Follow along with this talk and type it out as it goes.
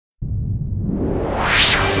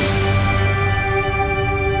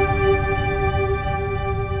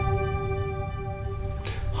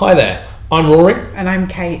Hi there, I'm Rory. And I'm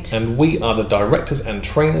Kate. And we are the directors and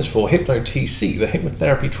trainers for HypnoTC, the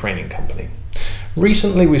Hypnotherapy Training Company.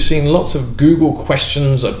 Recently we've seen lots of Google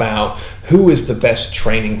questions about who is the best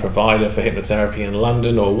training provider for hypnotherapy in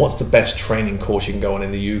London, or what's the best training course you can go on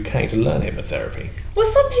in the UK to learn hypnotherapy. Well,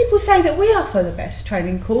 some people say that we offer the best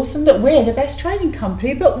training course and that we're the best training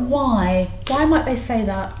company, but why? Why might they say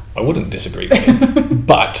that? I wouldn't disagree with you,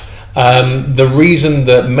 but the reason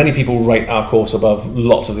that many people rate our course above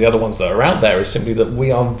lots of the other ones that are out there is simply that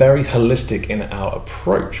we are very holistic in our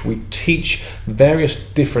approach. We teach various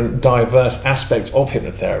different diverse aspects of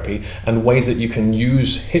hypnotherapy and ways that you can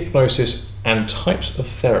use hypnosis and types of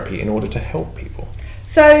therapy in order to help people.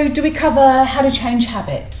 So do we cover how to change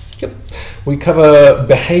habits? Yep. We cover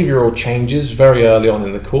behavioural changes very early on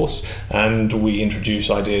in the course, and we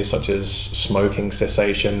introduce ideas such as smoking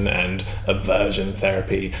cessation and aversion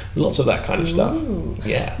therapy, lots of that kind of stuff.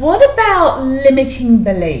 Yeah. What about limiting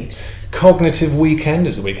beliefs? Cognitive weekend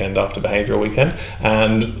is the weekend after behavioural weekend,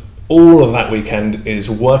 and all of that weekend is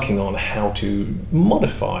working on how to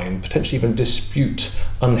modify and potentially even dispute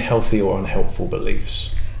unhealthy or unhelpful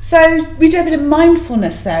beliefs. So we do a bit of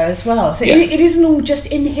mindfulness there as well. So yeah. It isn't all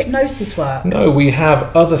just in hypnosis work. No, we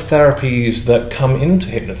have other therapies that come into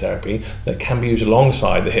hypnotherapy that can be used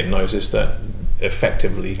alongside the hypnosis that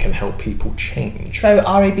effectively can help people change. So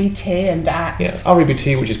REBT and ACT. Yeah,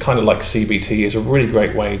 REBT, which is kind of like CBT, is a really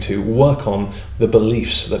great way to work on the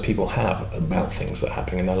beliefs that people have about things that are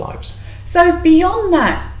happening in their lives. So beyond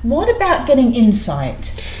that, what about getting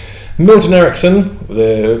insight? Milton Erickson,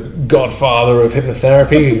 the godfather of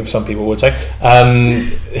hypnotherapy, some people would say,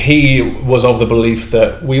 he was of the belief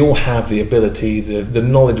that we all have the ability, the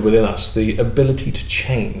knowledge within us, the ability to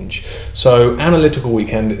change. So Analytical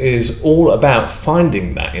Weekend is all about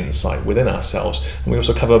finding that insight within ourselves. And we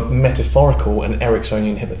also cover metaphorical and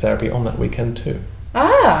Ericksonian hypnotherapy on that weekend too.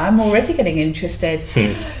 Ah, I'm already getting interested.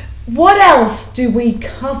 What else do we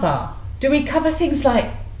cover? Do we cover things like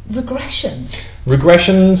regression?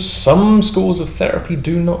 Regression, some schools of therapy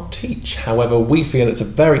do not teach. However, we feel it's a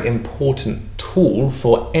very important tool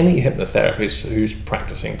for any hypnotherapist who's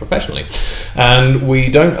practicing professionally. And we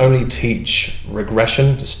don't only teach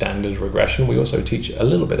regression, standard regression, we also teach a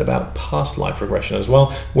little bit about past life regression as well,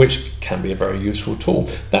 which can be a very useful tool.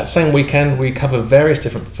 That same weekend, we cover various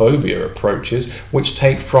different phobia approaches, which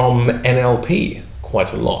take from NLP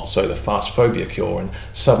quite a lot. So the fast phobia cure and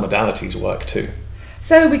submodalities work too.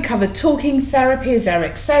 So we covered talking therapies,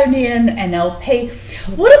 Ericksonian,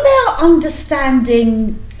 NLP. What about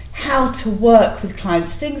understanding how to work with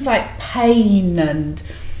clients? Things like pain and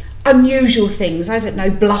unusual things, I don't know,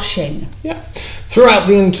 blushing. Yeah. Throughout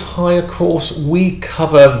the entire course, we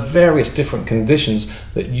cover various different conditions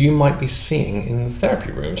that you might be seeing in the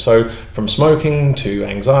therapy room. So from smoking to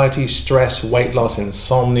anxiety, stress, weight loss,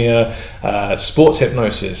 insomnia, sports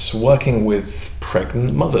hypnosis, working with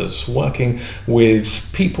pregnant mothers, working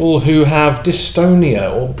with people who have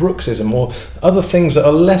dystonia or bruxism or other things that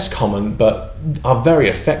are less common but are very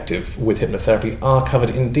effective with hypnotherapy are covered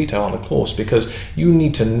in detail on the course, because you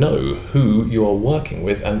need to know who you are working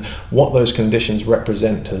with and what those conditions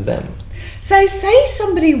represent to them. So say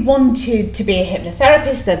somebody wanted to be a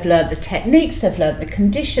hypnotherapist, they've learned the techniques, they've learned the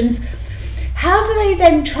conditions. How do they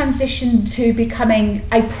then transition to becoming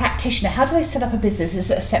a practitioner? How do they set up a business?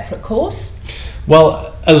 Is it a separate course? Well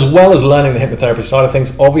as learning the hypnotherapy side of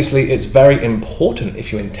things, obviously it's very important,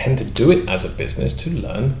 if you intend to do it as a business, to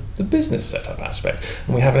learn the business setup aspect.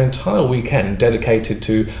 And we have an entire weekend dedicated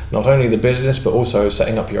to not only the business, but also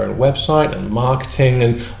setting up your own website and marketing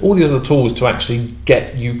and all these other tools to actually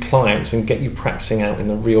get you clients and get you practicing out in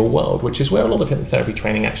the real world, which is where a lot of hypnotherapy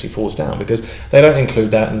training actually falls down, because they don't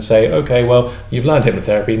include that and say, okay, well, you've learned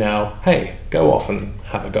hypnotherapy now, hey, go off and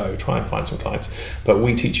have a go, try and find some clients. But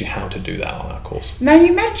we teach you how to do that on our course. Now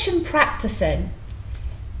you mentioned practicing.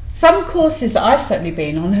 Some courses that I've certainly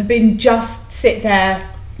been on have been just sit there,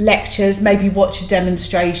 lectures, maybe watch a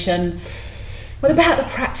demonstration. What about the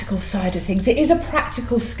practical side of things? It is a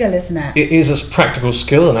practical skill, isn't it? It is a practical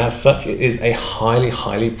skill, and as such it is a highly,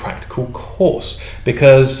 highly practical course,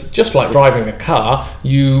 because just like driving a car,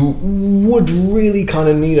 you would really kind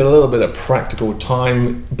of need a little bit of practical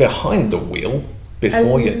time behind the wheel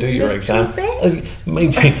before you do your exam.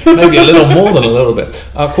 Maybe a little more than a little bit.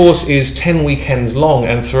 Our course is 10 weekends long,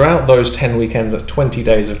 and throughout those 10 weekends, that's 20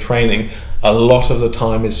 days of training, a lot of the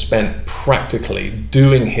time is spent practically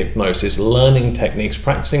doing hypnosis, learning techniques,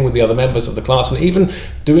 practicing with the other members of the class, and even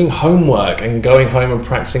doing homework and going home and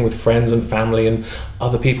practicing with friends and family and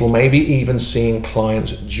other people, maybe even seeing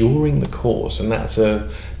clients during the course. And that's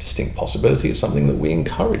a distinct possibility. It's something that we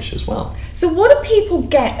encourage as well. So what do people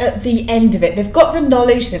get at the end of it? They've got got the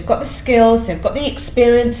knowledge, they've got the skills, they've got the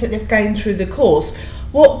experience that they've gained through the course.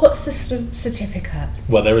 What's the certificate?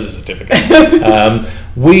 Well, there is a certificate.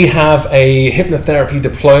 We have a Hypnotherapy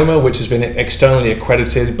Diploma, which has been externally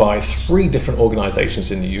accredited by 3 different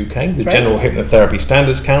organisations in the UK. The General Hypnotherapy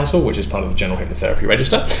Standards Council, which is part of the General Hypnotherapy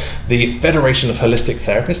Register. The Federation of Holistic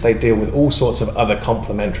Therapists, they deal with all sorts of other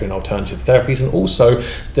complementary and alternative therapies. And also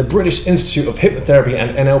the British Institute of Hypnotherapy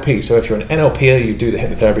and NLP. So if you're an NLPer, you do the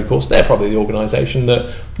hypnotherapy course, they're probably the organisation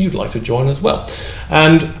that you'd like to join as well.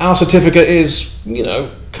 And our certificate is, you know,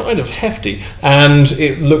 kind of hefty, and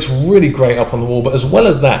it looks really great up on the wall. But as well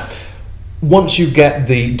as that, once you get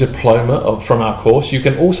the diploma from our course, you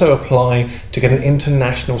can also apply to get an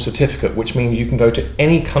international certificate, which means you can go to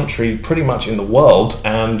any country pretty much in the world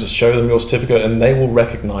and show them your certificate, and they will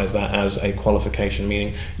recognize that as a qualification,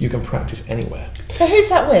 meaning you can practice anywhere. So who's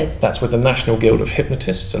that with? That's with the National Guild of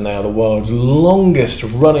Hypnotists, and they are the world's longest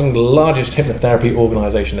running, largest hypnotherapy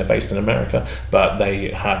organization. They're based in America, but they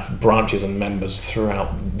have branches and members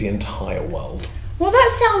throughout the entire world. Well, that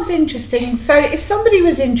sounds interesting. So if somebody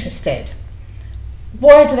was interested,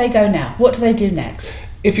 where do they go now? What do they do next?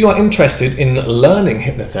 If you are interested in learning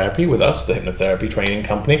hypnotherapy with us, the Hypnotherapy Training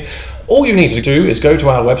Company, all you need to do is go to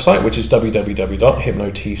our website, which is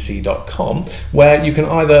www.hypnotc.com, where you can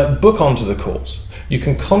either book onto the course, you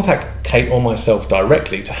can contact Kate or myself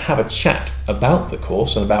directly to have a chat about the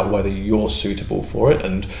course and about whether you're suitable for it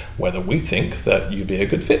and whether we think that you'd be a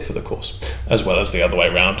good fit for the course, as well as the other way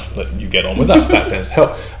around, that you get on with us. That tends to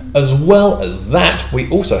help. As well as that, we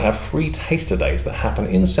also have free taster days that happen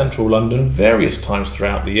in central London various times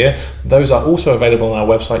throughout the year. Those are also available on our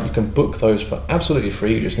website. You can book those for absolutely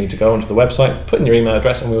free. You just need to go onto the website, put in your email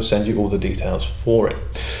address, and we'll send you all the details for it.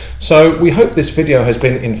 So we hope this video has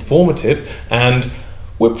been informative, and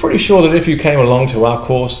we're pretty sure that if you came along to our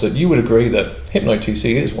course that you would agree that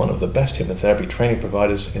HypnoTC is one of the best hypnotherapy training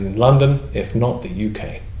providers in London, if not the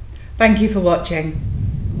UK. Thank you for watching.